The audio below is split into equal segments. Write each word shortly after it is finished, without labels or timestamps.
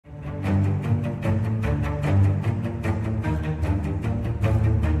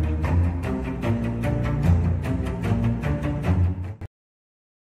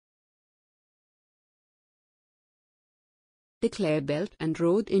declare Belt and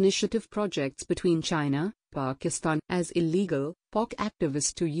Road Initiative projects between China, Pakistan as illegal. PoK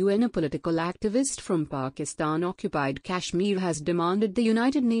activist to UN. A political activist from Pakistan-occupied Kashmir has demanded the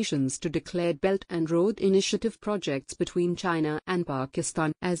United Nations to declare Belt and Road Initiative projects between China and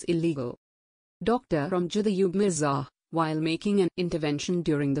Pakistan as illegal. Dr. Gilgit Mirza, while making an intervention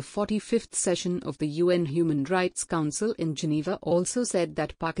during the 45th session of the UN Human Rights Council in Geneva, also said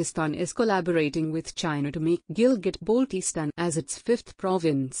that Pakistan is collaborating with China to make Gilgit Baltistan as its fifth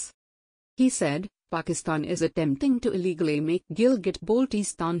province. He said, Pakistan is attempting to illegally make Gilgit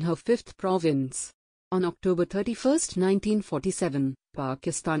Baltistan her fifth province. On October 31, 1947,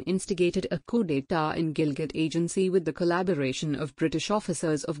 Pakistan instigated a coup d'état in Gilgit Agency with the collaboration of British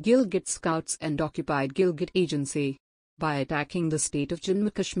officers of Gilgit Scouts and occupied Gilgit Agency. By attacking the state of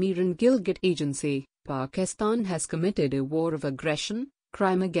Jammu Kashmir and Gilgit Agency, Pakistan has committed a war of aggression,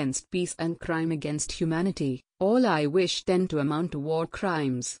 crime against peace and crime against humanity, all I wish tend to amount to war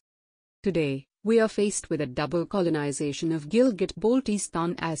crimes. Today, we are faced with a double colonization of Gilgit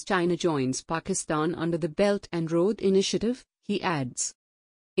Baltistan as China joins Pakistan under the Belt and Road Initiative, he adds.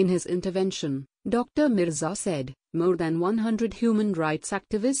 In his intervention, Dr. Mirza said, more than 100 human rights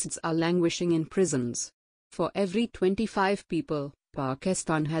activists are languishing in prisons. For every 25 people,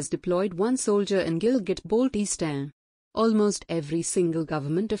 Pakistan has deployed one soldier in Gilgit Baltistan. Almost every single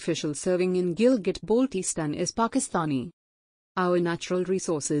government official serving in Gilgit Baltistan is Pakistani. Our natural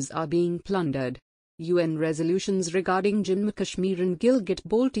resources are being plundered. UN resolutions regarding Jammu Kashmir and Gilgit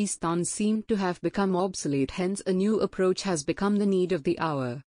Baltistan seem to have become obsolete, hence a new approach has become the need of the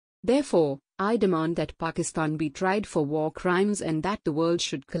hour. Therefore, I demand that Pakistan be tried for war crimes and that the world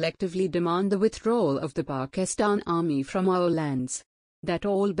should collectively demand the withdrawal of the Pakistan army from our lands. That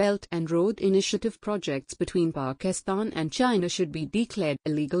all Belt and Road Initiative projects between Pakistan and China should be declared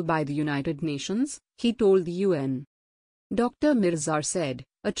illegal by the United Nations, he told the UN. Dr. Mirza said,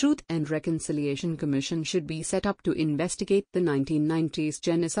 a Truth and Reconciliation Commission should be set up to investigate the 1990s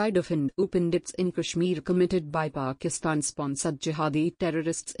genocide of Hindu Pandits in Kashmir committed by Pakistan-sponsored jihadi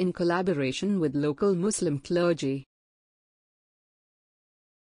terrorists in collaboration with local Muslim clergy.